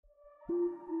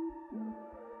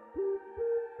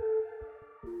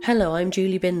Hello, I'm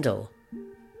Julie Bindle,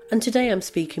 and today I'm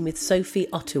speaking with Sophie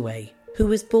Ottaway, who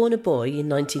was born a boy in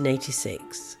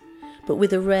 1986, but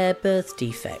with a rare birth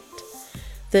defect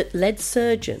that led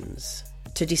surgeons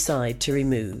to decide to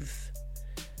remove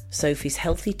Sophie's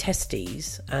healthy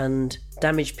testes and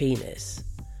damaged penis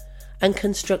and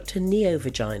construct a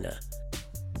neo-vagina.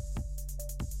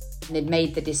 They'd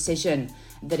made the decision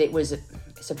that it was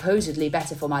supposedly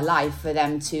better for my life for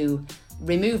them to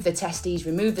remove the testes,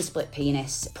 remove the split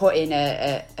penis, put in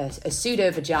a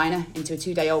pseudo-vagina into a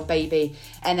 2-day-old baby,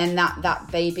 and then that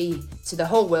baby, to the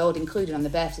whole world, including on the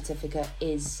birth certificate,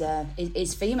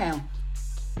 is female.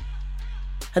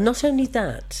 And not only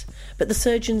that, but the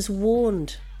surgeons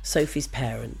warned Sophie's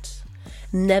parents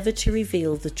never to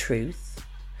reveal the truth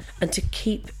and to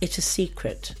keep it a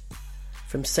secret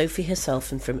from Sophie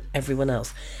herself and from everyone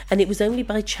else. And it was only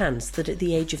by chance that at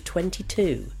the age of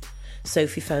 22,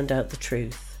 Sophie found out the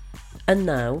truth. And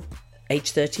now,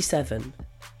 age 37,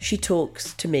 she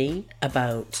talks to me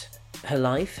about her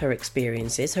life, her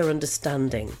experiences, her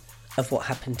understanding of what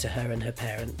happened to her and her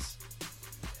parents.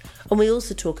 And we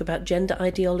also talk about gender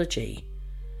ideology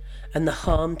and the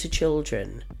harm to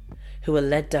children who are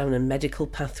led down a medical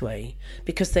pathway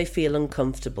because they feel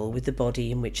uncomfortable with the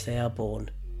body in which they are born.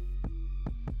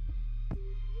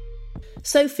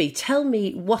 Sophie, tell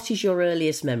me, what is your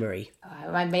earliest memory?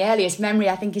 My earliest memory,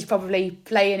 I think, is probably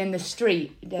playing in the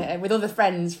street with other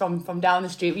friends from down the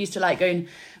street. We used to like going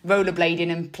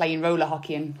rollerblading and playing roller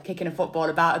hockey and kicking a football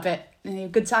about a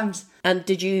bit. Good times. And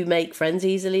did you make friends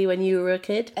easily when you were a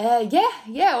kid?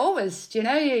 Yeah, always. Do you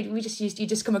know, you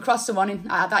just come across someone,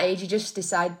 and at that age, you just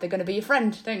decide they're going to be your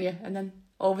friend, don't you? And then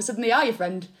all of a sudden, they are your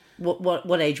friend.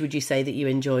 What age would you say that you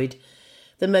enjoyed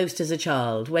the most as a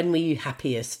child? When were you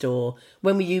happiest, or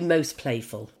when were you most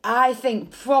playful? I think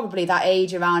probably that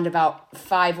age around about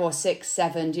 5 or 6,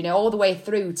 7, you know, all the way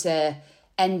through to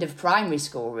end of primary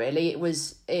school, really. It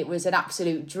was an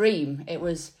absolute dream. It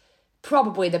was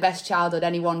probably the best childhood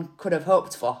anyone could have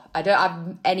hoped for. I don't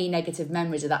have any negative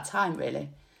memories of that time, really.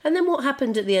 And then what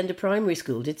happened at the end of primary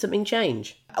school? Did something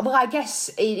change? Well, I guess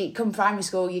come primary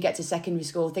school, you get to secondary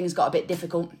school, things got a bit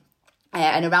difficult.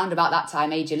 And around about that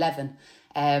time, age 11,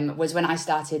 was when I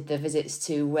started the visits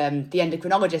to the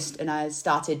endocrinologist, and I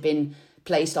started being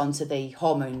placed onto the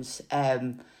hormones.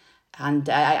 And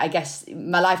I guess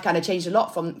my life kind of changed a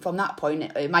lot from that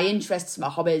point. My interests, my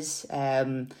hobbies,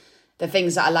 the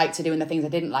things that I liked to do and the things I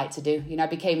didn't like to do. You know, I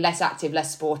became less active,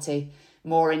 less sporty,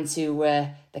 more into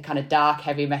the kind of dark,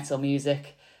 heavy metal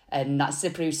music. And that's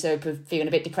the proof of feeling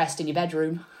a bit depressed in your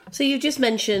bedroom. So you just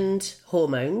mentioned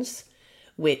hormones,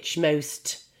 which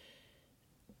most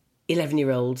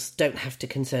 11-year-olds don't have to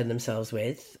concern themselves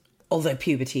with, although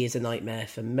puberty is a nightmare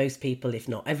for most people, if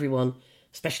not everyone,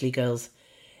 especially girls.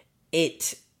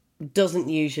 It doesn't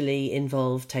usually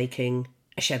involve taking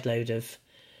a shed load of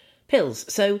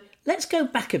pills. So let's go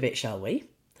back a bit, shall we?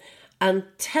 And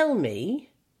tell me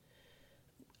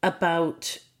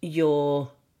about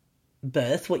your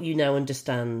birth, what you now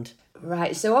understand.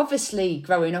 Right, so obviously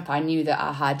growing up I knew that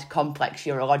I had complex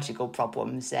urological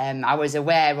problems. I was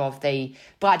aware of the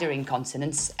bladder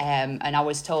incontinence, and I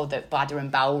was told that bladder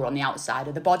and bowel were on the outside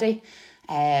of the body,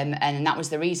 and that was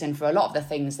the reason for a lot of the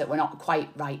things that were not quite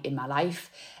right in my life.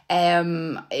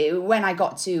 When I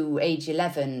got to age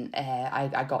 11,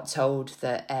 I got told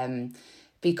that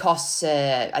because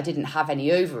I didn't have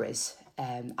any ovaries,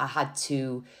 I had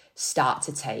to start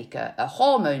to take a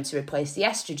hormone to replace the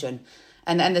estrogen.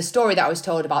 And the story that I was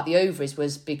told about the ovaries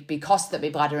was because that my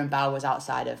bladder and bowel was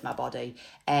outside of my body.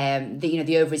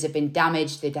 The ovaries had been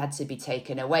damaged; they'd had to be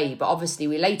taken away. But obviously,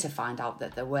 we later find out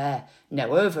that there were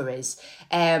no ovaries.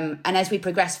 And as we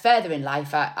progressed further in life,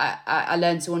 I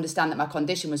learned to understand that my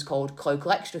condition was called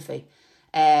cholecystrophy,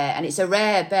 and it's a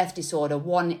rare birth disorder,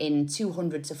 1 in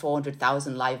 200 to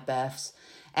 400,000 live births.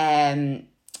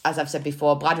 As I've said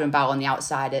before, bladder and bowel on the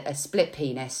outside, a split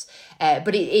penis.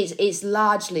 But it's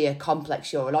largely a complex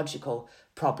urological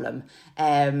problem.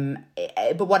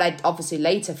 But what I obviously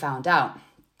later found out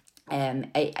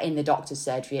in the doctor's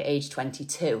surgery at age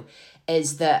 22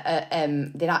 is that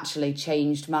they'd actually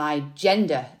changed my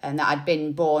gender, and that I'd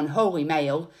been born wholly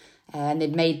male, and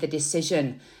they'd made the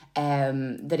decision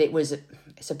that it was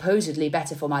supposedly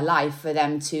better for my life for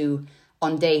them to,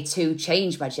 on day 2,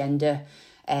 change my gender,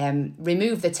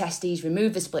 remove the testes,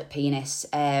 remove the split penis,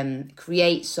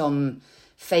 create some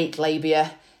fake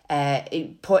labia,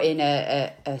 put in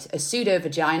a pseudo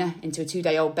vagina into a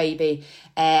 2-day-old baby,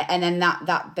 and then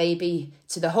that baby,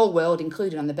 to the whole world,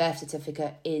 including on the birth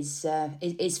certificate, is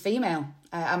female.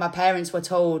 And my parents were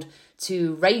told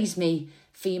to raise me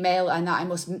female, and that I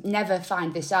must never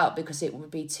find this out because it would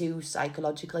be too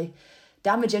psychologically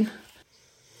damaging.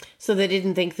 So they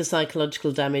didn't think the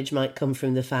psychological damage might come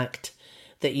from the fact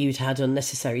that you'd had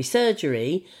unnecessary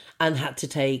surgery and had to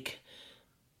take,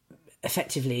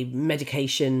 effectively,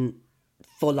 medication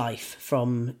for life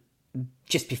from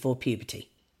just before puberty?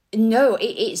 No,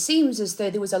 it seems as though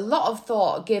there was a lot of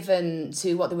thought given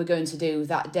to what they were going to do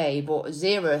that day, but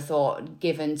zero thought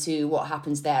given to what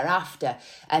happens thereafter.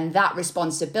 And that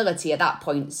responsibility at that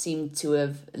point seemed to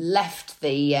have left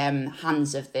the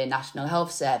hands of the National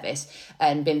Health Service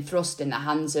and been thrust in the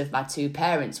hands of my two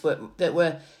parents that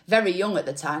were very young at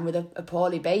the time with a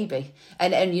poorly baby.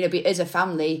 And you know, as a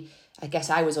family, I guess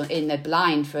I was in the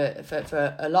blind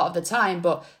for a lot of the time,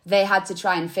 but they had to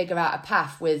try and figure out a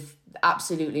path with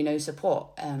absolutely no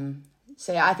support.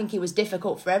 So yeah, I think it was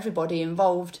difficult for everybody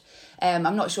involved.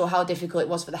 I'm not sure how difficult it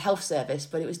was for the health service,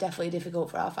 but it was definitely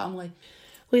difficult for our family.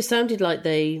 Well, it sounded like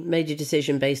they made a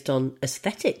decision based on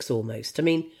aesthetics almost. I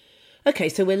mean, okay,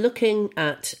 so we're looking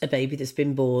at a baby that's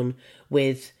been born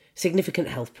with significant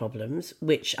health problems,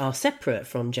 which are separate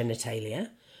from genitalia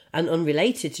and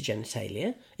unrelated to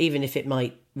genitalia, even if it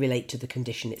might relate to the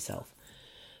condition itself.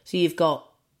 So you've got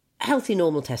healthy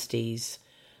normal testes,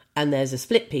 and there's a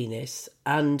split penis,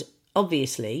 and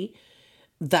obviously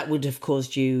that would have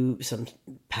caused you some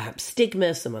perhaps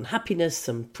stigma, some unhappiness,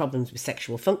 some problems with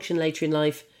sexual function later in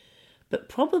life, but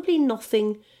probably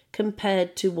nothing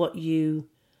compared to what you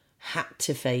had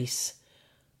to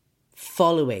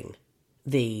following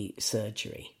the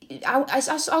surgery.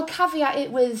 I'll caveat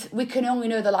it with, we can only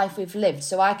know the life we've lived,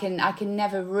 so I can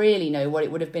never really know what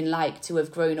it would have been like to have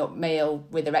grown up male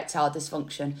with erectile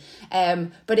dysfunction.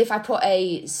 But if I put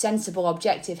a sensible,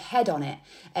 objective head on it,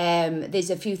 there's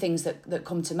a few things that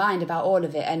come to mind about all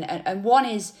of it, and one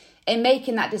is, in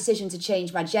making that decision to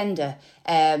change my gender,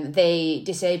 they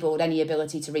disabled any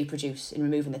ability to reproduce in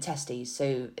removing the testes.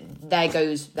 So there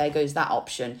goes that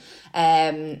option.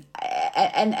 And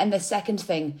the second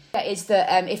thing is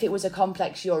that if it was a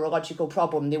complex urological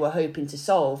problem they were hoping to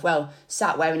solve, well,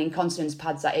 sat wearing incontinence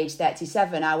pads at age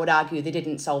 37, I would argue they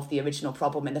didn't solve the original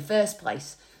problem in the first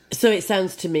place. So it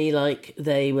sounds to me like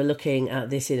they were looking at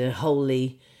this in a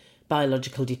wholly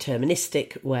biological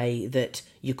deterministic way, that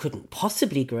you couldn't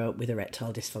possibly grow up with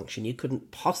erectile dysfunction, you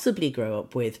couldn't possibly grow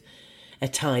up with a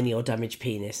tiny or damaged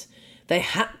penis. They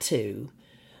had to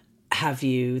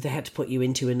put you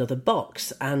into another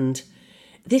box, and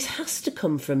this has to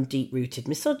come from deep-rooted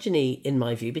misogyny, in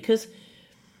my view, because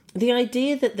the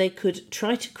idea that they could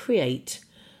try to create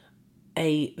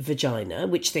a vagina,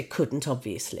 which they couldn't,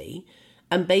 obviously,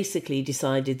 and basically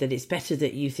decided that it's better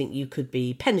that you think you could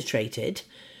be penetrated,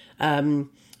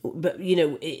 but, you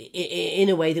know, in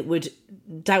a way that would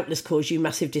doubtless cause you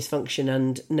massive dysfunction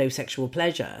and no sexual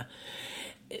pleasure,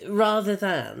 rather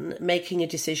than making a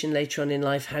decision later on in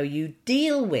life how you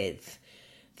deal with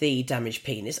the damaged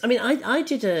penis. I mean, I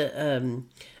did a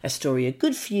story a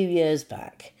good few years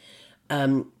back.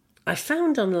 I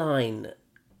found online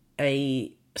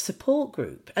a support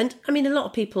group, and I mean, a lot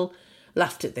of people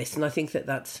laughed at this, and I think that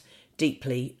that's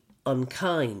deeply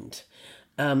unkind.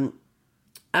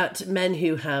 At men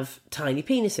who have tiny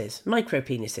penises, micro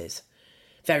penises,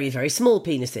 very, very small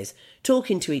penises,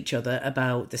 talking to each other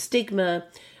about the stigma,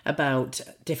 about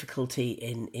difficulty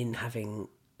in having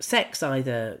sex,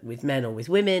 either with men or with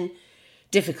women,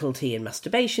 difficulty in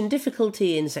masturbation,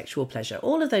 difficulty in sexual pleasure,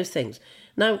 all of those things.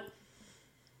 Now,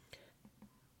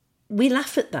 we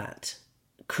laugh at that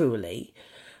cruelly,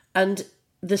 and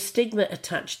the stigma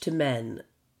attached to men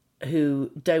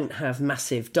who don't have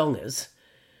massive dongers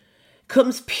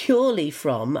comes purely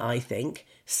from, I think,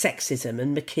 sexism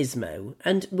and machismo,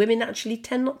 and women actually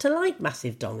tend not to like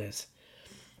massive dongers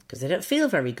because they don't feel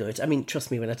very good. I mean,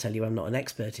 trust me when I tell you I'm not an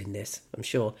expert in this. I'm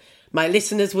sure my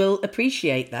listeners will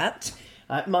appreciate that.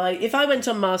 If I went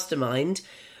on Mastermind,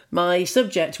 my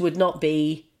subject would not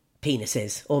be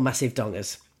penises or massive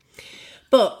dongers.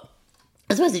 But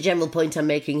I suppose the general point I'm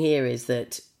making here is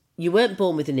that you weren't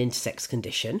born with an intersex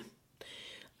condition.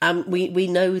 We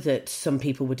know that some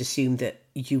people would assume that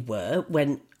you were,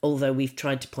 although we've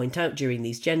tried to point out during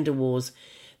these gender wars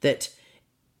that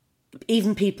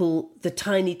even people, the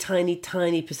tiny, tiny,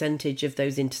 tiny percentage of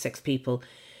those intersex people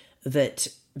that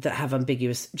have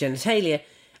ambiguous genitalia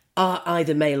are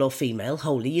either male or female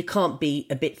wholly. You can't be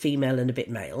a bit female and a bit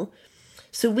male.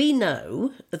 So we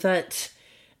know that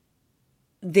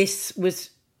this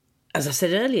was, as I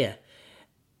said earlier,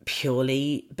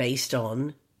 purely based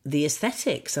on the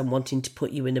aesthetics and wanting to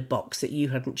put you in a box that you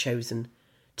hadn't chosen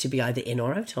to be either in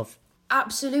or out of.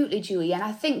 Absolutely, Julie. And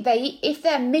I think if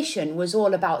their mission was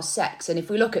all about sex, and if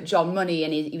we look at John Money,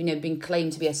 and he's been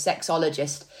claimed to be a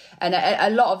sexologist, and a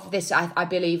lot of this, I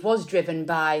believe, was driven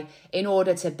by, in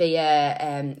order to be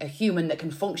a human that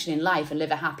can function in life and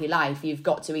live a happy life, you've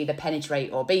got to either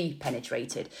penetrate or be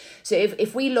penetrated. So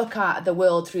if we look at the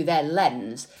world through their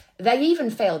lens, they even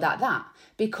failed at that.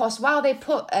 Because while they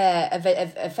put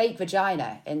a fake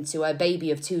vagina into a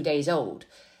baby of 2 days old,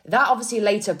 that obviously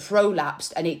later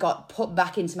prolapsed and it got put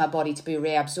back into my body to be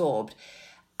reabsorbed.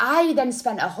 I then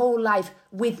spent a whole life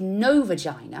with no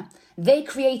vagina. They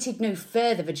created no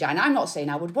further vagina. I'm not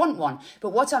saying I would want one, but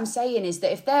what I'm saying is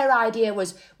that if their idea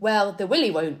was, well, the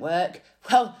willy won't work,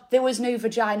 well, there was no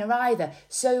vagina either.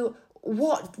 So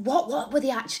what were they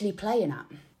actually playing at?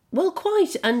 Well,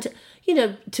 quite. And,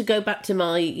 to go back to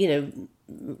my,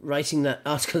 writing that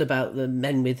article about the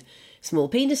men with small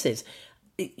penises,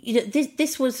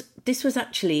 this was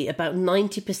actually about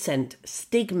 90%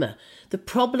 stigma. The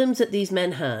problems that these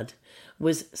men had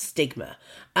was stigma.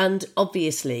 And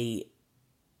obviously,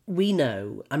 we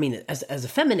know, as a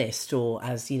feminist or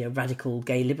as, radical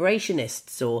gay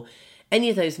liberationists or any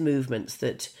of those movements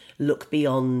that look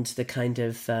beyond the kind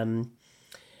of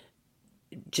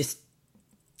just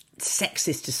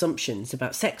sexist assumptions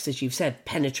about sex, as you've said,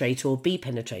 penetrate or be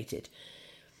penetrated,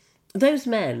 those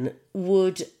men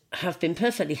would have been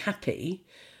perfectly happy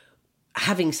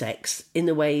having sex in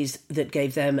the ways that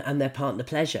gave them and their partner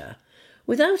pleasure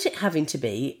without it having to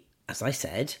be, as I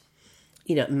said,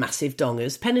 massive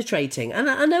dongers penetrating. And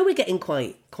I know we're getting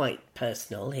quite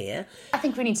personal here. I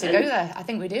think we need to go there. I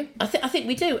think we do. I think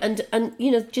we do. And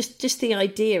just the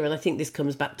idea, and I think this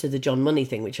comes back to the John Money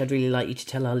thing, which I'd really like you to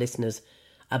tell our listeners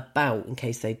about in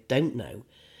case they don't know.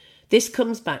 This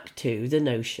comes back to the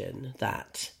notion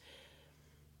that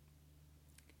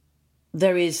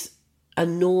there is a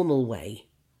normal way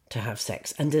to have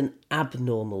sex and an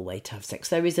abnormal way to have sex.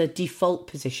 There is a default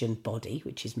position body,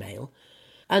 which is male.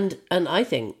 And I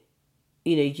think,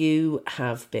 you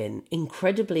have been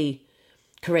incredibly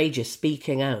courageous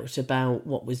speaking out about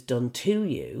what was done to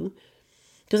you,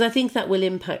 because I think that will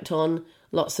impact on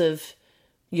lots of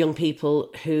young people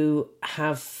who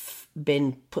have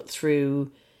been put through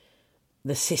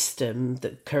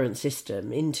the current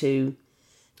system, into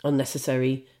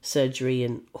unnecessary surgery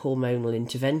and hormonal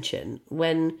intervention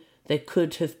when they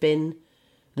could have been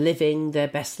living their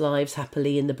best lives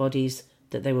happily in the bodies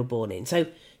that they were born in. So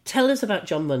tell us about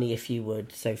John Money, if you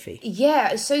would, Sophie.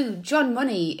 Yeah, so John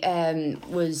Money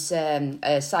was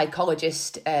a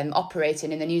psychologist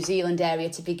operating in the New Zealand area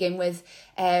to begin with.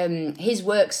 His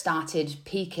work started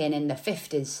peaking in the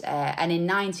 50s, and in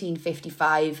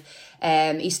 1955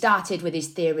 he started with his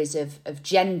theories of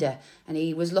gender, and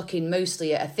he was looking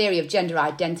mostly at a theory of gender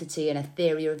identity and a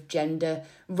theory of gender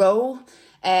role.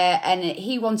 And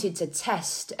he wanted to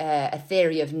test a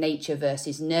theory of nature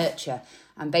versus nurture.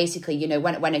 And basically,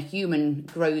 when a human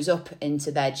grows up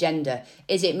into their gender,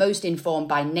 is it most informed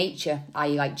by nature,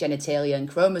 i.e. like genitalia and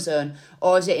chromosome,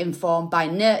 or is it informed by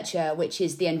nurture, which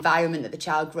is the environment that the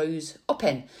child grows up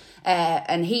in?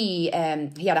 And he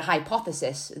had a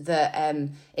hypothesis that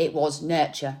it was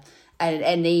nurture.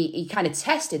 And he kind of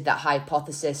tested that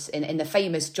hypothesis in the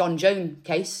famous John Jones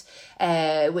case,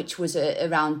 which was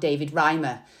around David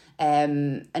Reimer.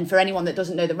 And for anyone that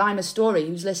doesn't know the Reimer story,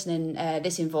 who's listening,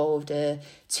 this involved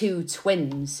two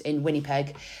twins in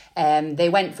Winnipeg. They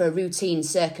went for a routine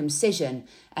circumcision,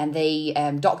 and the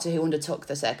doctor who undertook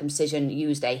the circumcision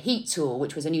used a heat tool,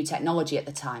 which was a new technology at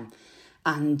the time.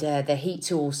 And the heat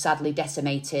tool sadly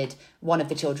decimated one of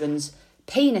the children's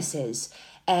penises.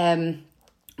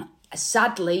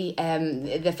 Sadly,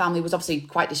 the family was obviously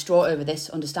quite distraught over this,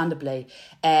 understandably,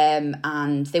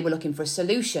 and they were looking for a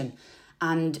solution.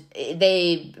 And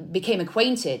they became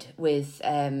acquainted with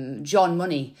John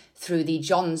Money through the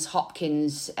Johns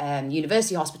Hopkins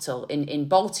University Hospital in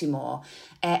Baltimore.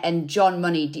 And John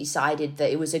Money decided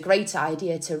that it was a great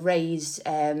idea to raise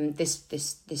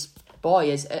this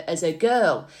boy as a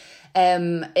girl.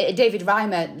 David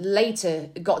Reimer later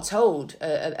got told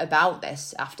about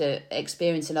this after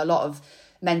experiencing a lot of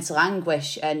mental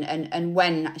anguish, and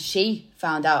when she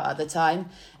found out at the time,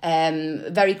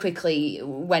 very quickly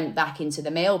went back into the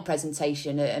male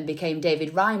presentation and became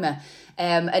David Reimer.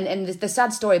 And the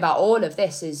sad story about all of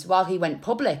this is, while he went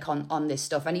public on this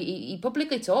stuff, and he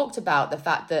publicly talked about the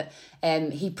fact that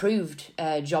he proved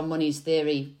John Money's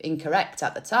theory incorrect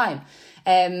at the time.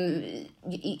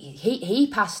 He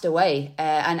passed away,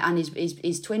 and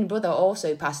his twin brother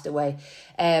also passed away.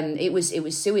 It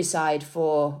was suicide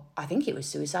for, I think it was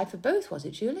suicide for both, was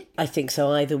it, Julie? I think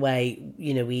so. Either way,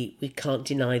 we can't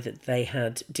deny that they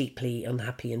had deeply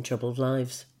unhappy and troubled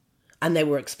lives. and they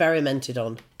were experimented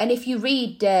on. And if you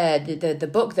read the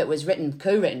book that was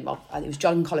co-written, well, it was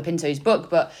John Colapinto's book,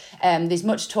 but there's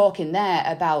much talk in there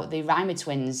about the Reimer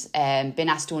twins being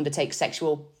asked to undertake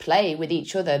sexual play with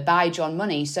each other by John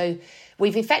Money. So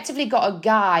we've effectively got a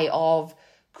guy of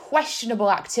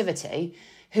questionable activity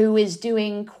who is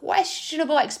doing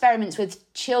questionable experiments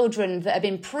with children that have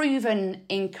been proven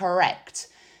incorrect,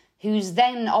 who's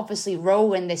then obviously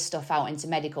rolling this stuff out into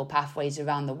medical pathways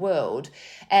around the world.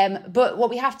 But what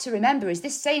we have to remember is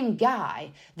this same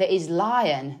guy that is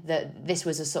lying that this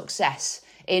was a success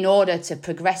in order to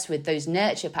progress with those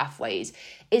nurture pathways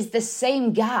is the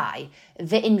same guy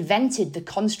that invented the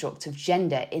construct of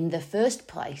gender in the first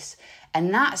place.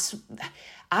 And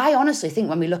I honestly think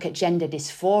when we look at gender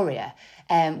dysphoria,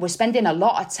 we're spending a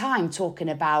lot of time talking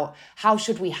about how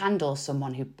should we handle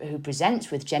someone who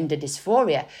presents with gender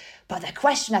dysphoria. But the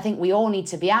question I think we all need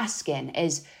to be asking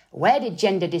is, where did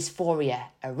gender dysphoria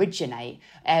originate?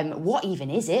 What even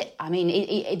is it? I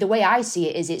mean, the way I see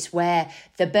it is it's where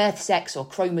the birth sex or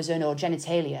chromosome or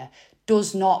genitalia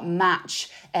does not match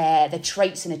the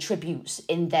traits and attributes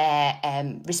in their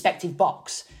respective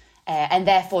box. And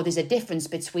therefore, there's a difference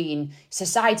between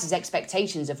society's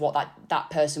expectations of what that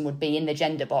person would be in the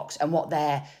gender box and what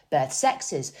their birth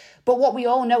sex is. But what we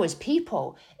all know as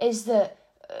people is that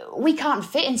we can't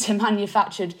fit into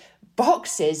manufactured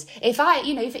boxes. If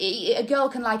a girl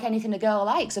can like anything a girl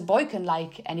likes, a boy can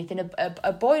like anything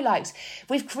a boy likes.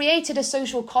 We've created a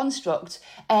social construct,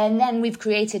 and then we've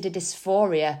created a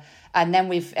dysphoria. And then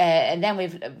we've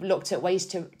looked at ways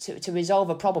to resolve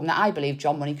a problem that I believe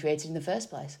John Money created in the first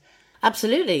place.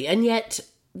 Absolutely. And yet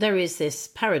there is this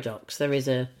paradox. There is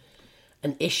an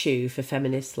issue for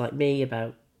feminists like me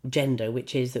about gender,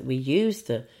 which is that we use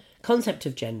the concept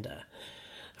of gender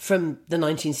from the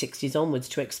 1960s onwards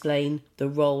to explain the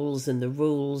roles and the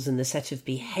rules and the set of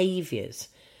behaviours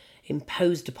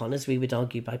imposed upon, as we would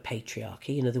argue, by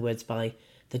patriarchy, in other words, by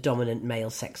the dominant male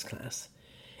sex class,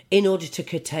 in order to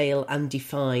curtail and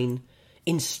define,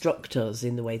 instruct us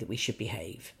in the way that we should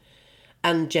behave.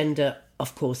 And gender,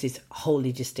 of course, is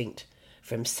wholly distinct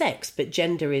from sex, but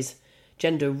gender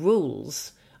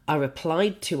rules are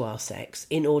applied to our sex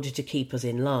in order to keep us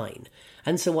in line.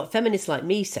 And so what feminists like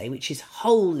me say, which is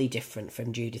wholly different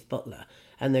from Judith Butler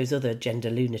and those other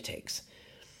gender lunatics,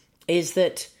 is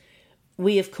that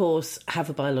we, of course, have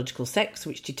a biological sex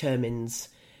which determines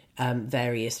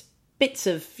various bits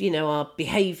of, our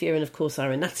behaviour and, of course,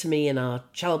 our anatomy and our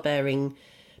childbearing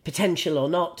potential or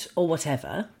not, or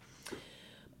whatever.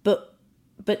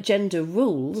 But gender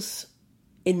rules,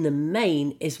 in the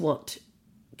main, is what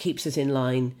keeps us in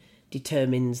line,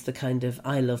 determines the kind of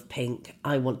I love pink,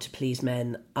 I want to please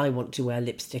men, I want to wear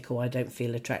lipstick or I don't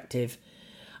feel attractive,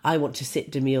 I want to sit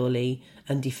demurely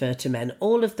and defer to men,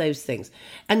 all of those things.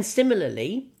 And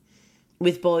similarly,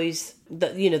 with boys,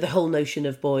 the whole notion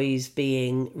of boys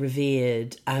being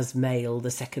revered as male the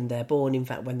second they're born, in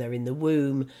fact, when they're in the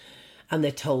womb, and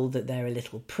they're told that they're a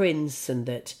little prince and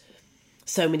that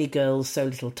so many girls, so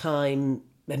little time,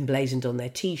 emblazoned on their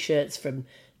T-shirts from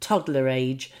toddler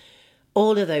age,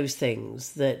 all of those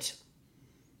things that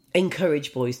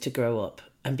encourage boys to grow up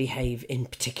and behave in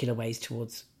particular ways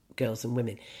towards girls and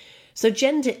women. So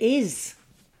gender is,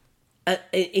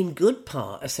 in good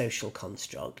part, a social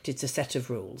construct. It's a set of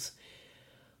rules.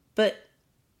 But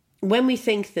when we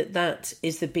think that that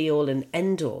is the be-all and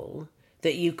end-all,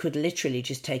 that you could literally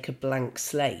just take a blank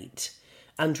slate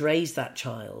and raise that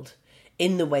child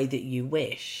in the way that you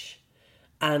wish,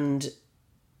 and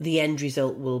the end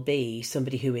result will be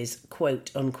somebody who is, quote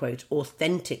unquote,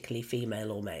 authentically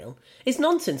female or male, is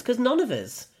nonsense, because none of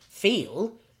us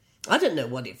feel. I don't know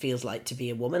what it feels like to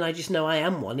be a woman. I just know I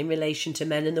am one in relation to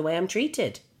men and the way I'm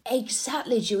treated.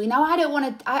 Exactly, Julie. Now, I don't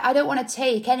want to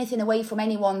take anything away from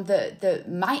anyone that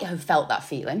might have felt that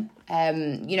feeling.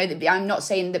 I'm not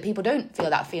saying that people don't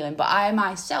feel that feeling, but I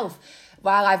myself,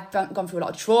 while I've gone through a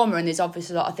lot of trauma and there's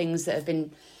obviously a lot of things that have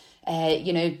been,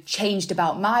 changed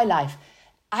about my life,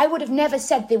 I would have never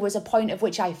said there was a point at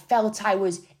which I felt I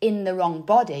was in the wrong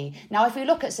body. Now, if we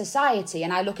look at society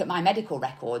and I look at my medical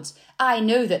records, I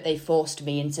know that they forced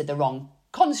me into the wrong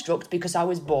construct because I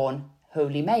was born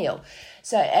wholly male.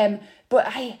 So, but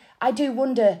I do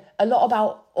wonder a lot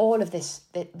about all of this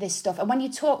stuff. And when you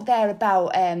talk there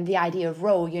about the idea of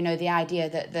role, the idea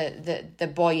that the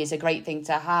boy is a great thing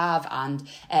to have, and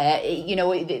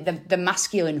the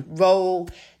masculine role,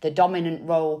 the dominant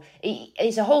role,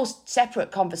 it's a whole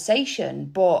separate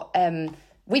conversation. But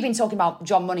we've been talking about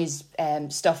John Money's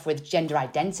stuff with gender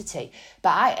identity,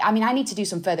 but I need to do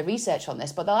some further research on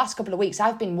this. But the last couple of weeks,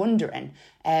 I've been wondering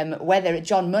whether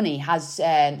John Money has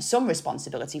some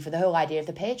responsibility for the whole idea of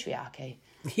the patriarchy.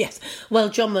 Yes. Well,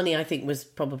 John Money, I think, was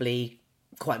probably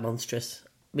quite monstrous.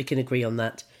 We can agree on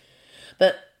that.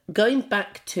 But going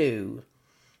back to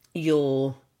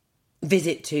your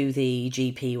visit to the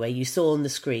GP where you saw on the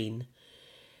screen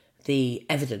the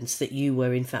evidence that you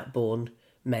were in fact born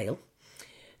male,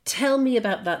 tell me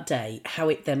about that day, how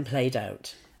it then played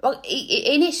out. Well,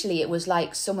 initially it was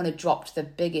like someone had dropped the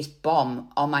biggest bomb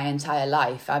on my entire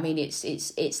life. I mean,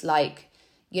 it's like,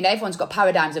 you know, everyone's got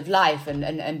paradigms of life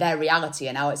and their reality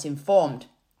and how it's informed.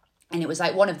 And it was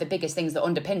like one of the biggest things that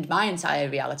underpinned my entire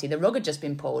reality. The rug had just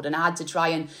been pulled and I had to try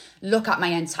and look at my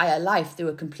entire life through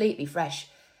a completely fresh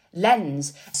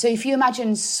lens. So if you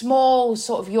imagine small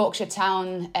sort of Yorkshire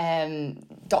town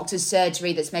doctor's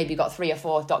surgery that's maybe got 3 or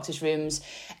 4 doctor's rooms,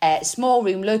 small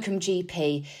room, locum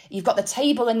GP, you've got the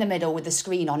table in the middle with the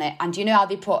screen on it, and you know how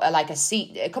they put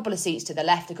a couple of seats to the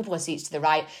left, a couple of seats to the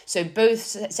right, so both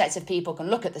sets of people can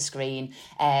look at the screen,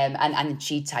 and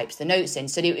she types the notes in.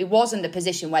 So it wasn't a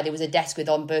position where there was a desk with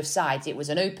on both sides, it was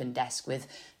an open desk with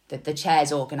the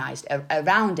chairs organised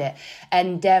around it.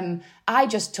 And I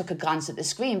just took a glance at the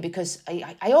screen because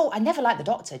I never liked the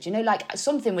doctor. Do you know, like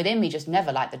something within me just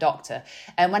never liked the doctor.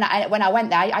 And when I went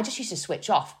there, I just used to switch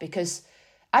off because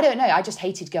I don't know, I just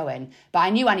hated going. But I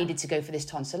knew I needed to go for this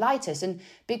tonsillitis. And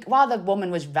while the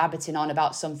woman was rabbiting on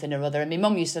about something or other, and my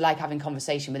mum used to like having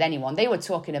conversation with anyone, they were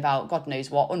talking about God knows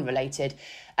what, unrelated.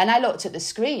 And I looked at the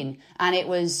screen and it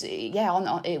was,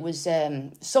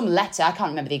 some letter, I can't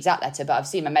remember the exact letter, but I've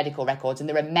seen my medical records and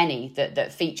there are many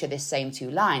that feature this same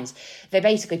 2 lines. They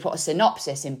basically put a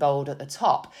synopsis in bold at the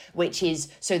top, which is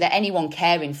so that anyone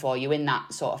caring for you in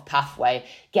that sort of pathway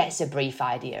gets a brief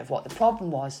idea of what the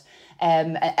problem was.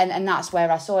 And that's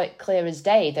where I saw it clear as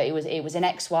day that it was an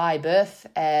XY birth.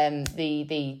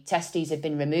 The testes had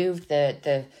been removed.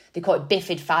 They call it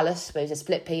bifid phallus, where it was a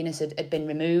split penis had been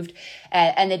removed,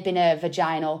 and there'd been a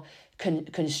vaginal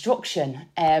construction.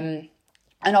 And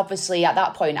obviously at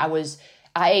that point I was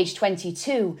at age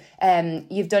 22.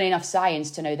 You've done enough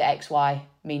science to know that XY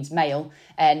means male,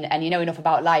 and you know enough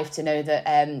about life to know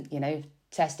that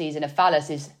testes and a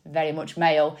phallus is very much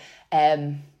male.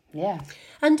 Yeah.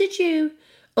 And did you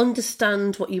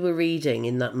understand what you were reading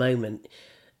in that moment?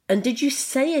 And did you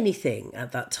say anything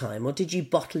at that time, or did you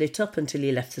bottle it up until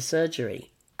you left the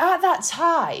surgery? At that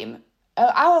time,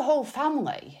 our whole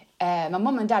family, my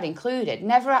mum and dad included,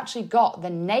 never actually got the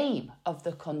name of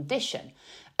the condition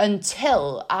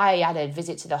until I had a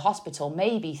visit to the hospital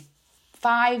maybe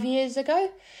 5 years ago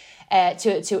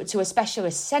to a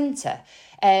specialist centre.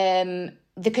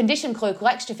 The condition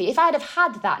collolectrophy, if I'd have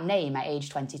had that name at age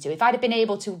 22, if I'd have been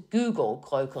able to Google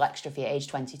collolectrophy at age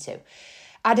 22,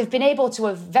 I'd have been able to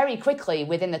have very quickly,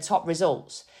 within the top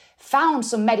results, found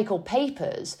some medical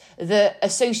papers that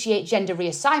associate gender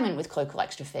reassignment with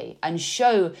collolectrophy and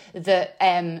show that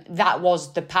that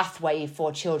was the pathway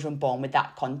for children born with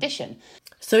that condition.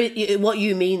 So what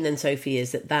you mean then, Sophie,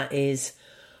 is that is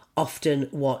often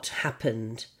what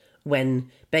happened when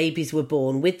babies were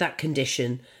born with that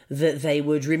condition, that they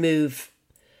would remove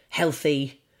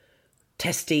healthy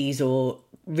testes or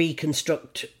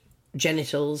reconstruct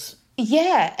genitals.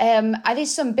 Yeah,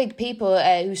 there's some big people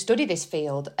who study this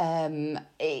field. Gearhart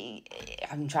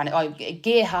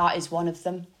is one of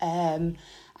them.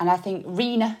 And I think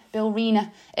Bill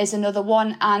Rena is another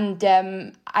one. And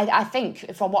I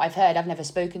think from what I've heard, I've never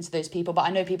spoken to those people, but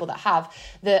I know people that have,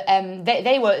 that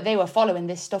they were following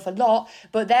this stuff a lot,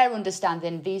 but their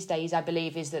understanding these days, I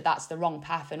believe, is that that's the wrong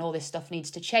path and all this stuff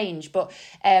needs to change. But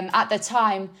at the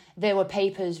time, there were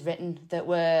papers written that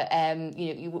were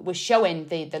were showing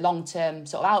the long-term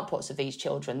sort of outputs of these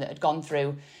children that had gone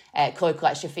through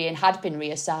collolectrophy and had been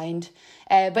reassigned.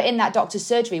 But in that doctor's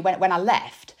surgery, when I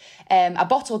left, I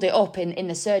bottled it up in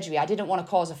the surgery. I didn't want to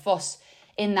cause a fuss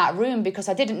in that room because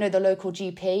I didn't know the local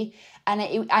GP.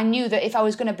 And I knew that if I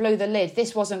was going to blow the lid,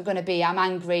 this wasn't going to be, I'm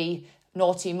angry,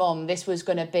 naughty mum. This was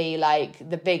going to be like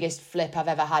the biggest flip I've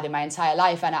ever had in my entire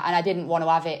life. And I didn't want to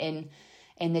have it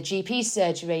in the GP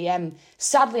surgery.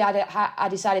 Sadly, I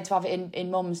decided to have it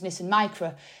in mum's Nissan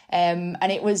Micra.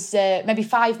 And it was maybe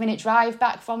 5-minute drive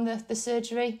back from the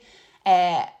surgery.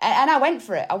 And I went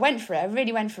for it. I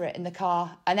really went for it in the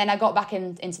car. And then I got back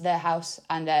into their house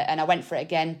and I went for it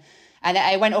again. And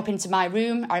I went up into my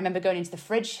room. I remember going into the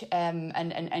fridge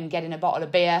and getting a bottle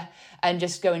of beer and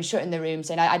just going shut in the room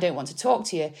saying, I don't want to talk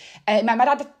to you.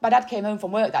 My dad came home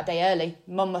from work that day early.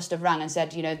 Mum must have rang and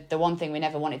said, the one thing we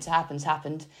never wanted to happen's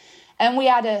happened. And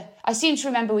I seem to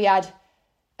remember we had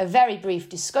a very brief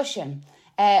discussion.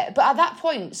 But at that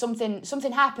point,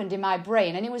 something happened in my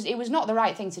brain, and it was not the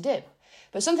right thing to do.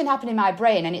 But something happened in my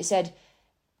brain, and it said,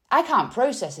 I can't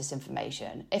process this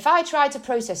information. If I try to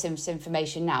process this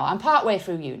information now, I'm partway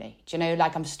through uni, do you know,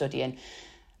 like I'm studying,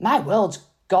 my world's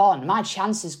gone, my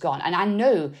chance is gone. And I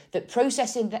know that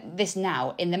processing this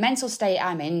now, in the mental state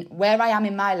I'm in, where I am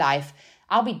in my life,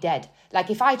 I'll be dead. Like,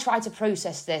 if I try to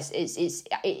process this,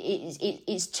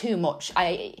 it's too much.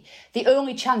 The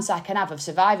only chance I can have of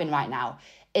surviving right now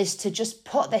is to just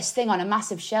put this thing on a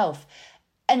massive shelf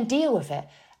and deal with it.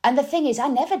 And the thing is, I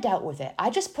never dealt with it. I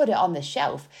just put it on the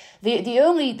shelf.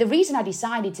 The reason I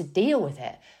decided to deal with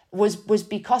it was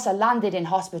because I landed in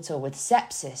hospital with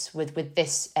sepsis, with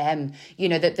this,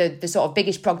 the sort of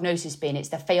biggest prognosis being it's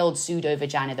the failed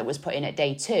pseudo-vagina that was put in at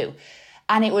day 2.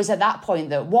 And it was at that point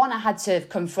that, one, I had to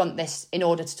confront this in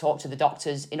order to talk to the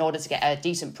doctors, in order to get a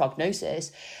decent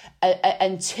prognosis.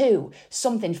 And 2,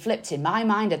 something flipped in my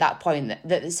mind at that point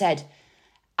that said,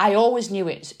 I always knew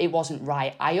it wasn't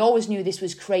right. I always knew this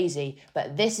was crazy,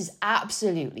 but this is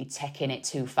absolutely taking it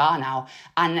too far now.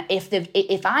 And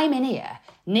if I'm in here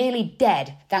nearly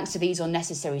dead thanks to these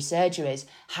unnecessary surgeries,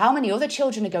 how many other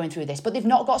children are going through this? But they've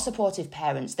not got supportive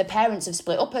parents. The parents have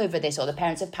split up over this, or the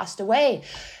parents have passed away.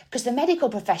 Because the medical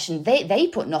profession, they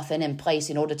put nothing in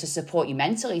place in order to support you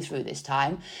mentally through this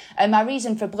time. And my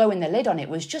reason for blowing the lid on it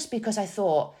was just because I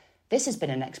thought, this has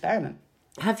been an experiment.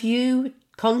 Have you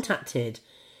contacted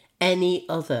any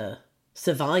other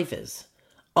survivors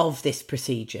of this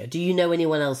procedure? Do you know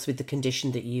anyone else with the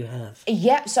condition that you have?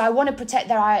 Yeah, so I want to protect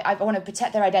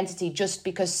their identity just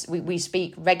because we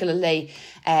speak regularly,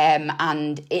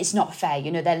 and it's not fair.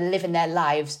 You know, they're living their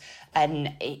lives,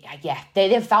 and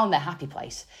they've found their happy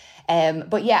place.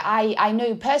 But yeah, I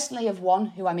know personally of one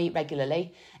who I meet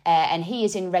regularly, and he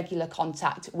is in regular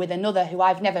contact with another who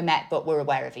I've never met, but we're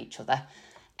aware of each other.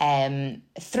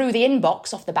 Through the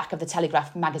inbox off the back of the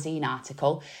Telegraph magazine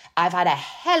article, I've had a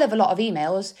hell of a lot of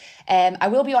emails. I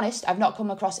will be honest, I've not come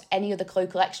across any other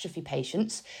cloacal exstrophy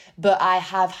patients, but I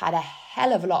have had a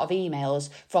hell of a lot of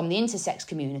emails from the intersex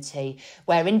community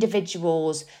where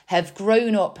individuals have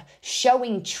grown up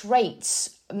showing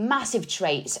traits, massive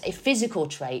traits, physical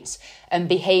traits and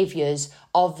behaviours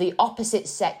of the opposite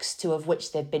sex to of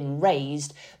which they've been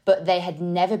raised, but they had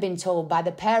never been told by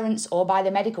the parents or by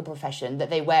the medical profession that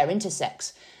they were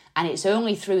intersex. And it's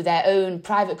only through their own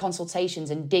private consultations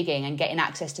and digging and getting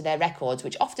access to their records,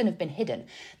 which often have been hidden,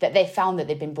 that they found that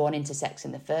they'd been born intersex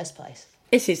in the first place.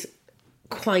 This is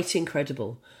quite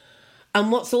incredible.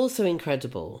 And what's also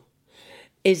incredible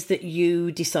is that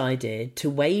you decided to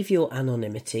waive your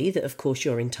anonymity, that of course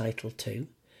you're entitled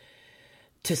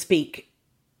to speak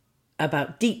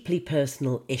about deeply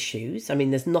personal issues. I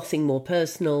mean, there's nothing more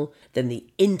personal than the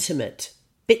intimate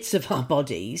bits of our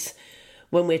bodies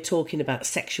when we're talking about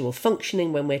sexual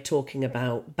functioning, when we're talking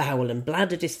about bowel and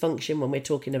bladder dysfunction, when we're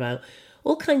talking about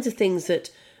all kinds of things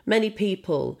that many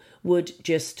people would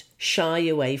just shy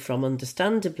away from,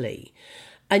 understandably.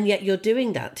 And yet you're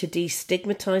doing that to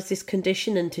destigmatise this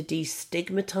condition and to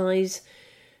destigmatise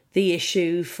the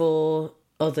issue for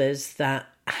others that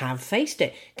have faced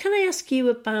it. Can I ask you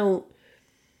about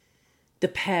the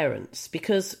parents?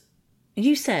 Because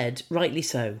you said, rightly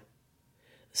so,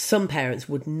 some parents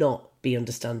would not be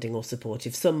understanding or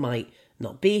supportive. Some might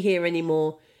not be here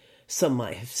anymore. Some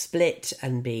might have split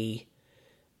and be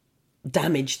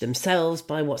damaged themselves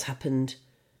by what's happened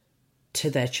to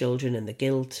their children and the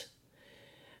guilt.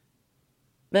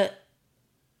 But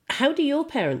how do your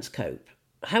parents cope?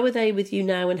 How are they with you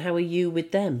now and how are you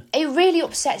with them? It really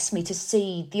upsets me to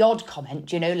see the odd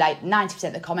comment, you know, like 90%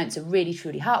 of the comments are really,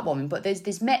 truly heartwarming, but there's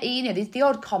the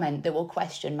odd comment that will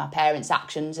question my parents'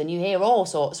 actions, and you hear all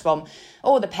sorts from,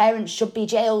 oh, the parents should be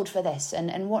jailed for this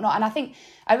and whatnot. And I think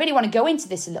I really want to go into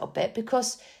this a little bit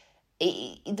because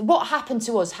what happened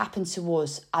to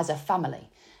us as a family.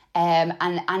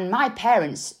 And my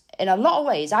parents, in a lot of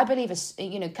ways, I believe, is,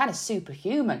 you know, kind of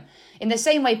superhuman. In the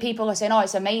same way people are saying, oh,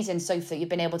 it's amazing, Sophie, that you've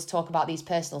been able to talk about these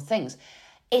personal things.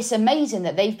 It's amazing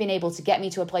that they've been able to get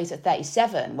me to a place at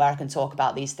 37 where I can talk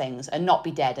about these things and not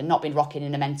be dead and not be rocking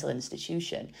in a mental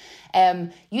institution.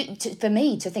 For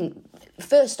me to think,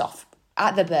 first off,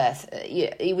 at the birth,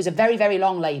 it was a very, very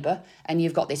long labour, and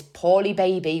you've got this poorly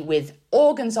baby with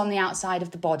organs on the outside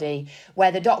of the body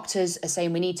where the doctors are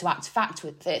saying we need to act fast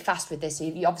with this.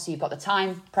 Obviously, you've got the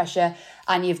time pressure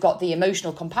and you've got the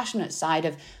emotional, compassionate side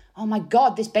of, oh my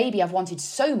God, this baby I've wanted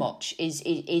so much is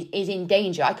in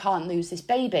danger. I can't lose this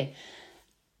baby.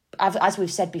 as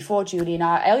we've said before, Julie, in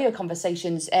our earlier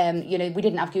conversations, we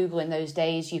didn't have Google in those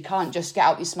days. You can't just get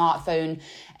out your smartphone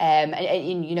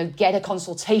and get a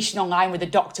consultation online with a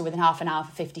doctor within half an hour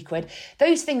for 50 quid.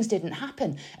 Those things didn't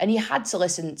happen. And you had to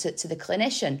listen to the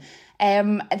clinician.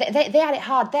 They had it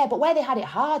hard there, but where they had it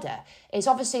harder is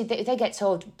obviously they get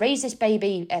told, raise this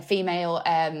baby female,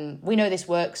 we know this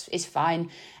works, it's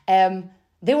fine.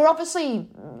 There were obviously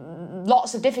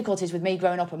lots of difficulties with me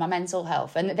growing up with my mental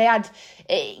health, and they had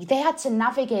to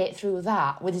navigate through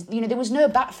that with, there was no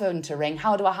bat phone to ring.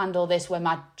 How do I handle this when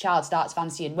my child starts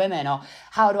fancying women? Or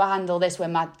how do I handle this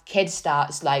when my kid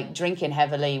starts like drinking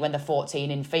heavily when they're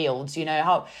 14 in fields?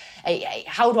 How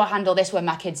do I handle this when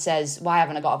my kid says, why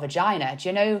haven't I got a vagina?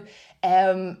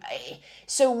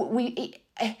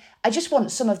 I just want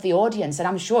some of the audience, and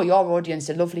I'm sure your audience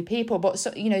are lovely people, but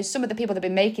some of the people that have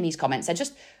been making these comments, I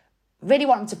just really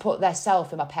want them to put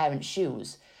themselves in my parents'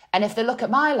 shoes. And if they look at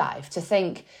my life, to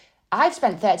think, I've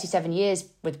spent 37 years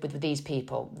with these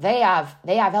people. They have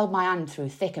held my hand through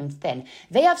thick and thin.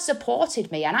 They have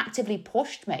supported me and actively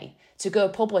pushed me to go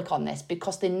public on this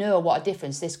because they know what a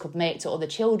difference this could make to other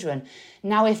children.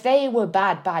 Now, if they were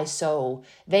bad by soul,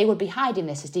 they would be hiding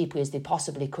this as deeply as they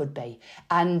possibly could be.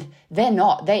 And they're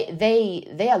not.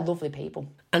 They are lovely people.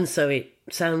 And so it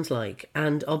sounds like,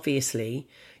 and obviously,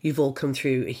 you've all come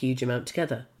through a huge amount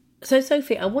together. So,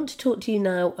 Sophie, I want to talk to you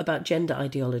now about gender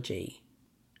ideology.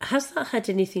 Has that had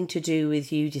anything to do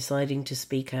with you deciding to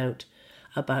speak out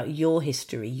about your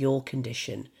history, your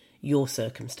condition, your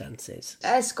circumstances?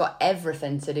 It's got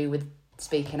everything to do with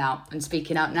speaking out and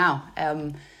speaking out now.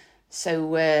 I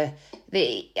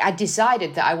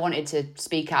decided that I wanted to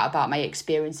speak out about my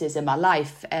experiences in my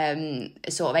life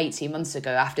sort of 18 months ago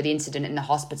after the incident in the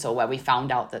hospital where we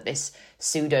found out that this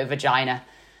pseudo-vagina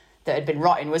that had been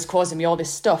rotting was causing me all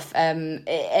this stuff.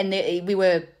 We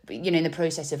were, in the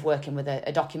process of working with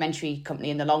a documentary company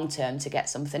in the long term to get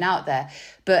something out there.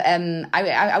 But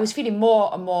I was feeling more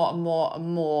and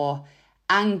more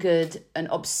angered and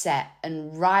upset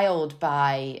and riled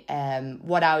by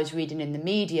what I was reading in the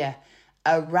media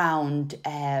around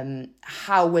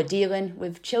how we're dealing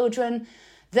with children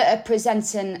that are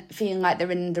presenting feeling like they're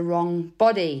in the wrong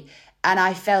body. And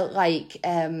I felt like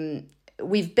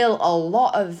we've built a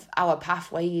lot of our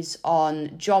pathways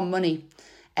on John Money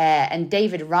and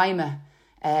David Reimer.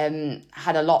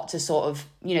 Had a lot to sort of,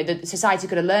 the society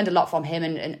could have learned a lot from him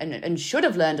and should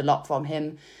have learned a lot from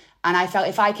him. And I felt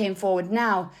if I came forward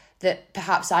now that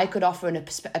perhaps I could offer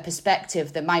a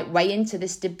perspective that might weigh into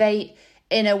this debate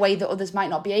in a way that others might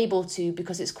not be able to,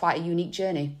 because it's quite a unique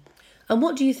journey. And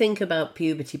what do you think about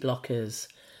puberty blockers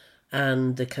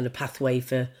and the kind of pathway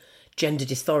for gender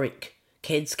dysphoric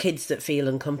kids that feel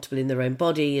uncomfortable in their own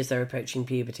body as they're approaching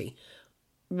puberty?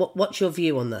 What's your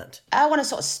view on that? I want to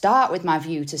sort of start with my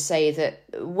view to say that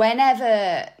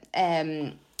whenever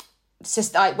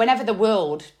the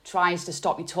world tries to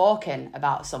stop you talking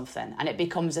about something and it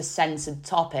becomes a censored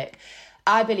topic,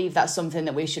 I believe that's something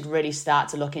that we should really start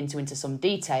to look into some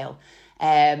detail.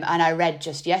 And I read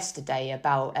just yesterday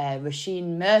about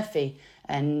Roisin Murphy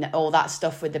and all that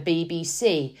stuff with the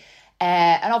BBC.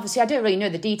 And obviously I don't really know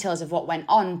the details of what went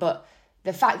on, but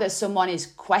the fact that someone is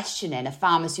questioning a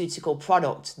pharmaceutical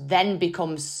product then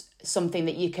becomes something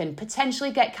that you can potentially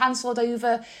get cancelled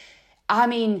over. I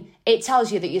mean, it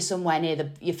tells you that you're somewhere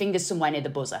near your finger's somewhere near the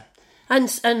buzzer. And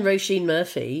Roisin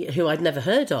Murphy, who I'd never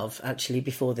heard of actually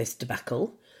before this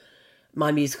debacle.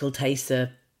 My musical tastes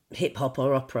are hip hop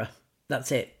or opera.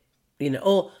 That's it.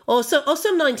 Or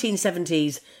some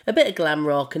 1970s, a bit of glam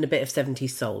rock and a bit of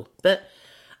 70s soul. But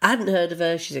I hadn't heard of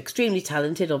her. She's extremely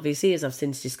talented, obviously, as I've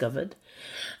since discovered.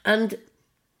 And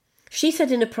she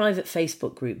said in a private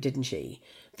Facebook group, didn't she,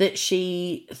 that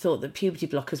she thought that puberty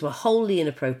blockers were wholly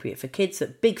inappropriate for kids,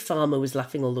 that Big Pharma was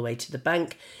laughing all the way to the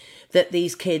bank, that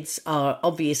these kids are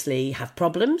obviously have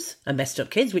problems and messed up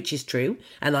kids, which is true.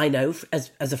 And I know as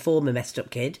a former messed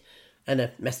up kid and a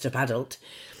messed up adult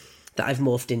that I've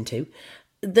morphed into,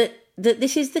 that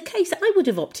this is the case. I would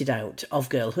have opted out of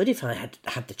girlhood if I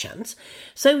had the chance.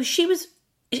 So she was,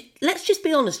 let's just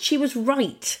be honest, she was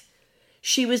right.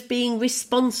 She was being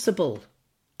responsible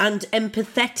and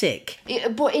empathetic.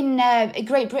 But in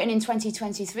Great Britain in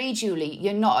 2023, Julie,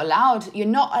 you're not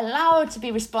allowed to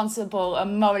be responsible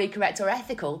and morally correct or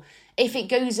ethical if it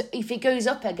goes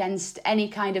up against any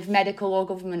kind of medical or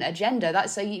government agenda.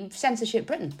 That's a censorship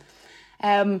Britain.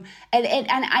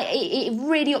 It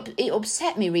really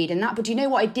upset me reading that. But you know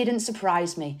what? It didn't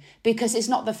surprise me, because it's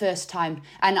not the first time.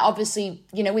 And obviously,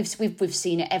 you know, we've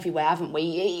seen it everywhere, haven't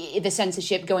we? The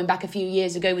censorship going back a few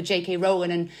years ago with J.K.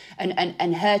 Rowling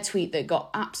and her tweet that got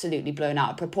absolutely blown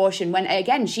out of proportion, when,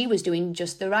 again, she was doing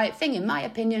just the right thing, in my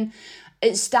opinion.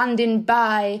 It's standing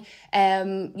by,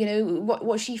 you know,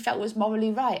 what she felt was morally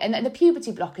right. And the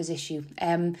puberty blockers issue,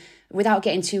 without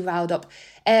getting too riled up,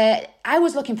 I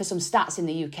was looking for some stats in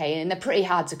the UK, and they're pretty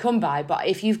hard to come by, but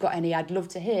if you've got any, I'd love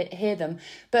to hear them.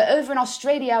 But over in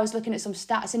Australia, I was looking at some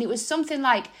stats, and it was something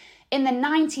like, in the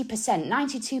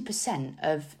 92%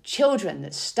 of children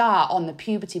that start on the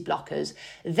puberty blockers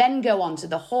then go on to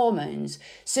the hormones.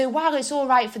 So while it's all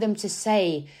right for them to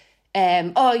say,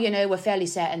 oh, you know, we're fairly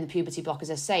certain the puberty blockers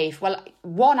are safe. Well,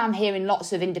 one, I'm hearing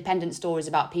lots of independent stories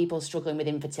about people struggling with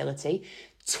infertility.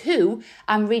 Two,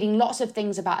 I'm reading lots of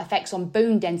things about effects on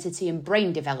bone density and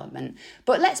brain development.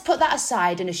 But let's put that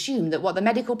aside and assume that what the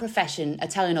medical profession are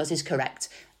telling us is correct.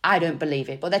 I don't believe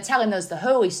it, but they're telling us they're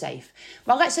wholly safe.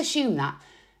 Well, let's assume that.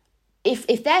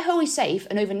 If they're wholly safe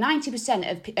and over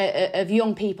 90% of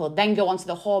young people then go onto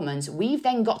the hormones, we've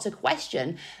then got to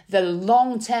question the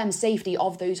long-term safety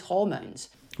of those hormones.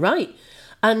 Right.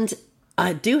 And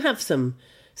I do have some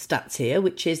stats here,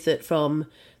 which is that from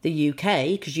the UK,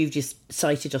 because you've just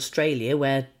cited Australia,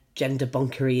 where gender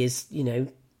bonkery is, you know,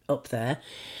 up there.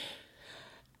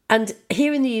 And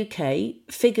here in the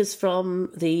UK, figures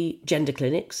from the gender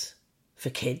clinics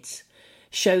for kids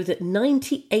show that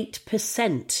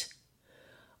 98%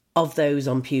 of those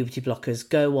on puberty blockers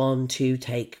go on to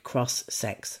take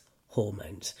cross-sex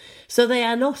hormones. So they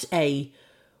are not a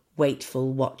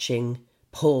waitful, watching,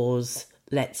 pause,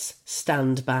 let's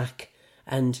stand back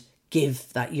and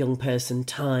give that young person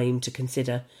time to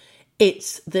consider.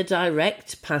 It's the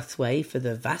direct pathway for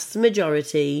the vast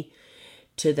majority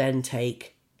to then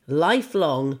take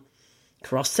lifelong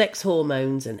cross-sex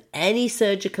hormones and any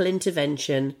surgical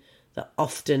intervention that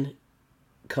often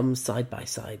comes side by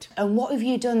side. And what have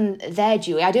you done there,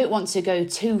 Julie? I don't want to go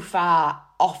too far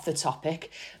off the topic,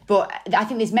 but I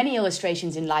think there's many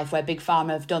illustrations in life where Big Pharma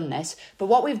have done this. But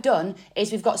what we've done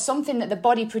is we've got something that the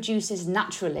body produces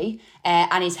naturally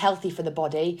and is healthy for the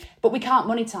body, but we can't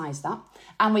monetize that.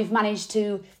 And we've managed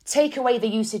to take away the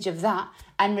usage of that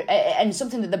and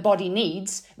something that the body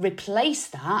needs, replace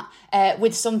that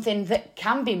with something that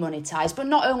can be monetized. But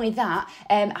not only that,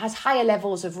 has higher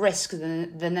levels of risk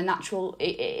than the natural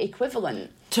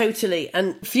equivalent. Totally.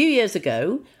 And a few years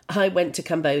ago, I went to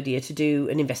Cambodia to do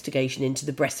an investigation into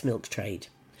the breast milk trade.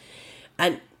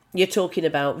 And you're talking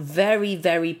about very,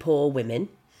 very poor women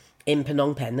in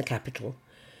Phnom Penh, the capital,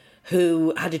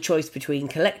 who had a choice between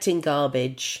collecting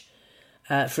garbage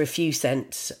for a few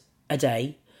cents a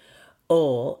day,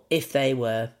 or if they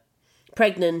were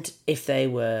pregnant, if they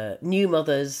were new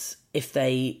mothers, if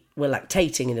they were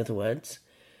lactating, in other words,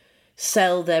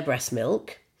 sell their breast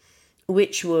milk,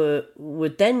 which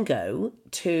would then go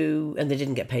to, and they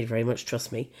didn't get paid very much,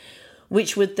 trust me,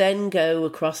 which would then go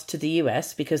across to the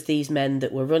US, because these men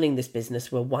that were running this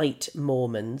business were white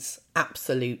Mormons,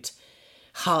 absolute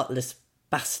heartless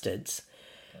bastards.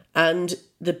 And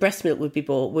the breast milk would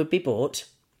be bought,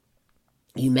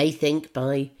 you may think,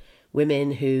 by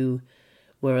women who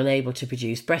were unable to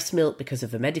produce breast milk because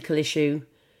of a medical issue.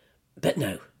 But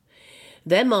no,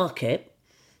 their market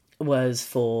was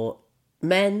for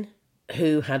men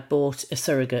who had bought a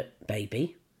surrogate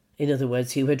baby, in other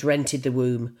words, who had rented the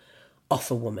womb off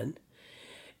a woman.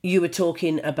 You were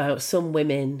talking about some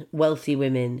women, wealthy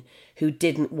women, who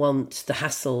didn't want the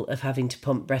hassle of having to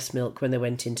pump breast milk when they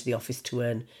went into the office to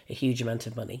earn a huge amount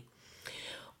of money.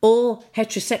 Or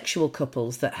heterosexual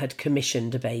couples that had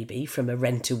commissioned a baby from a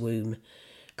rent-a-womb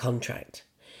contract.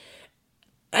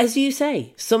 As you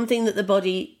say, something that the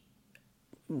body,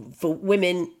 for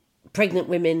women, pregnant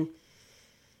women,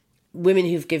 women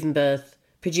who've given birth,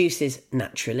 produces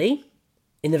naturally,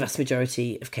 in the vast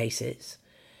majority of cases.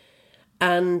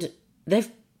 And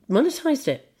they've monetised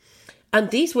it.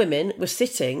 And these women were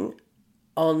sitting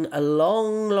on a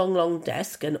long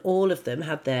desk, and all of them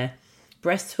had their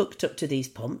breasts hooked up to these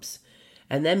pumps,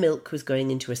 and their milk was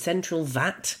going into a central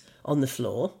vat on the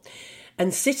floor,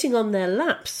 and sitting on their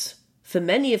laps, for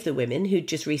many of the women who'd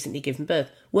just recently given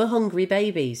birth, were hungry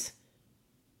babies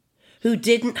who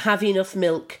didn't have enough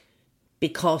milk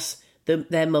because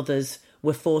their mothers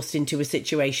were forced into a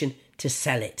situation to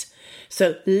sell it.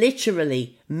 So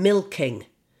literally milking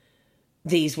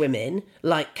these women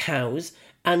like cows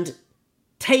and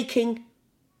taking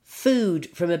food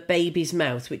from a baby's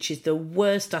mouth, which is the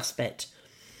worst aspect,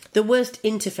 the worst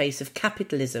interface of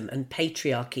capitalism and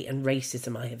patriarchy and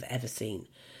racism I have ever seen.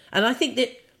 And I think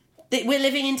that We're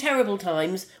living in terrible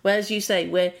times where, as you say,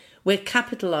 we're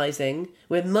capitalising,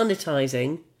 we're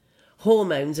monetising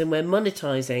hormones, and we're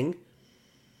monetising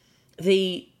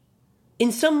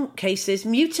in some cases,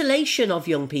 mutilation of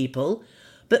young people,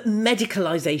 but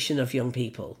medicalisation of young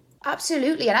people.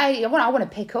 Absolutely, and I want to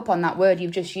pick up on that word you've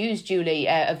just used, Julie,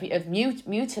 of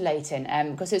mutilating,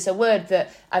 because it's a word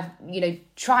that I've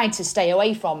tried to stay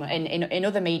away from in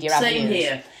other media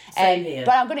avenues. Same here.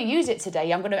 But I'm going to use it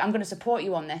today. I'm going to support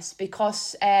you on this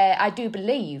because I do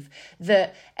believe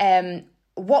that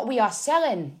what we are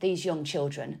selling these young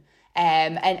children.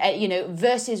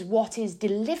 Versus what is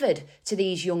delivered to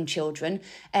these young children.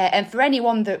 And for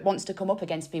anyone that wants to come up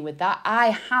against me with that,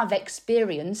 I have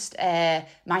experienced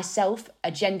myself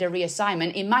a gender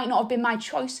reassignment. It might not have been my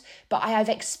choice, but I have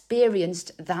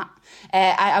experienced that.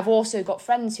 I've also got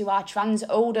friends who are trans,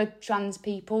 older trans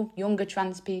people, younger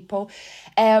trans people.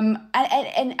 And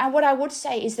what I would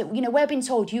say is that, we're being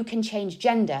told you can change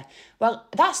gender. Well,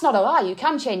 that's not a lie. You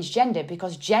can change gender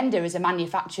because gender is a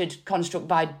manufactured construct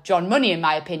by John Money, in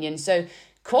my opinion. So,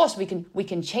 of course, we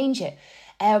can change it.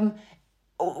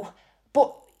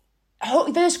 But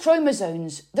those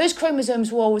chromosomes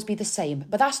will always be the same.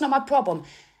 But that's not my problem.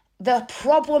 The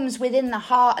problems within the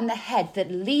heart and the head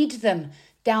that lead them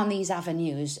down these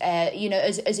avenues,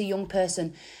 as a young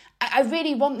person. I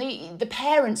really want the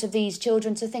parents of these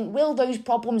children to think, will those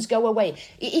problems go away?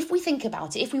 If we think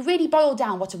about it, if we really boil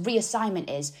down what a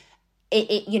reassignment is,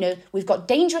 we've got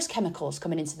dangerous chemicals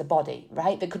coming into the body,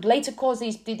 right? That could later cause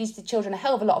these children a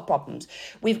hell of a lot of problems.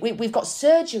 We've got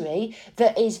surgery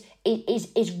that is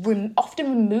often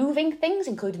removing things,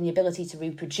 including the ability to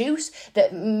reproduce,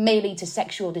 that may lead to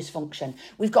sexual dysfunction.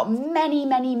 We've got many,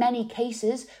 many, many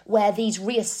cases where these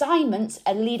reassignments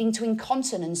are leading to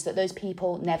incontinence that those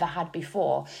people never had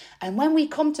before. And when we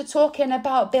come to talking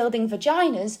about building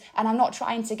vaginas, and I'm not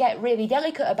trying to get really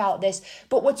delicate about this,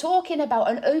 but we're talking about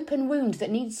an open wound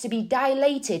that needs to be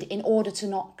dilated in order to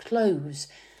not close.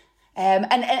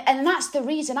 And that's the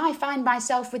reason I find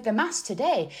myself with the mass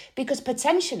today, because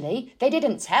potentially they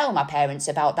didn't tell my parents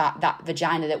about that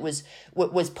vagina that was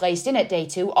placed in at day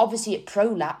 2. Obviously it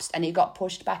prolapsed and it got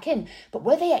pushed back in. But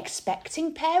were they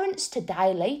expecting parents to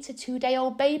dilate a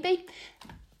 2-day-old baby?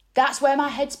 That's where my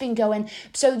head's been going.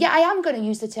 So yeah, I am going to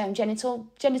use the term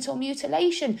genital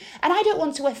mutilation. And I don't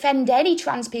want to offend any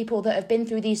trans people that have been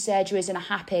through these surgeries and are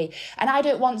happy. And I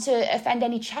don't want to offend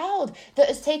any child that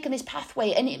has taken this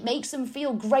pathway and it makes them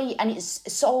feel great and it's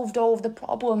solved all of the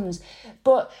problems.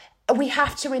 But we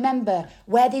have to remember,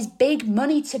 where there's big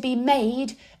money to be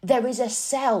made, there is a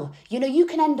sell. You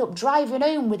can end up driving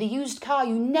home with a used car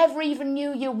you never even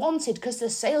knew you wanted because the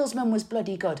salesman was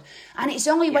bloody good. And it's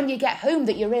only when you get home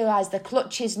that you realise the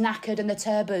clutch is knackered and the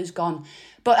turbo's gone.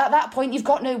 But at that point, you've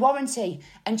got no warranty.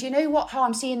 And do you know how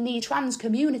I'm seeing the trans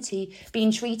community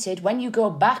being treated when you go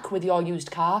back with your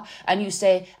used car and you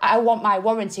say, I want my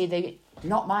warranty,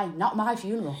 not my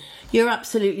funeral. You're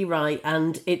absolutely right,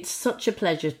 and it's such a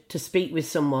pleasure to speak with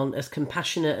someone as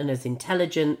compassionate and as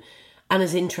intelligent and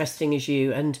as interesting as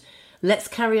you. And let's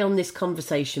carry on this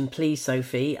conversation, please,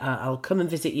 Sophie. I'll come and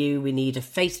visit you. We need a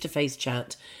face-to-face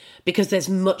chat because there's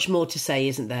much more to say,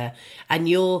 isn't there? And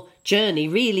your journey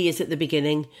really is at the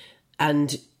beginning,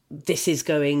 and this is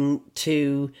going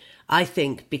to, I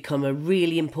think, become a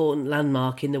really important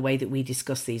landmark in the way that we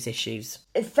discuss these issues.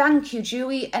 Thank you,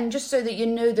 Julie. And just so that you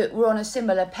know that we're on a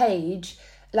similar page,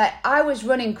 I was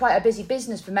running quite a busy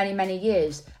business for many, many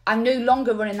years. I'm no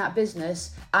longer running that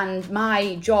business, and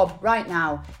my job right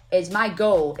now my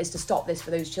goal is to stop this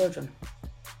for those children.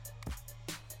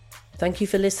 Thank you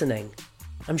for listening.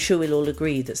 I'm sure we'll all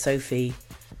agree that Sophie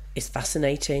is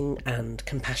fascinating and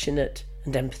compassionate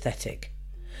and empathetic.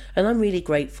 And I'm really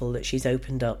grateful that she's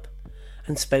opened up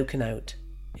and spoken out.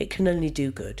 It can only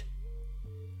do good.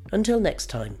 Until next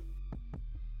time.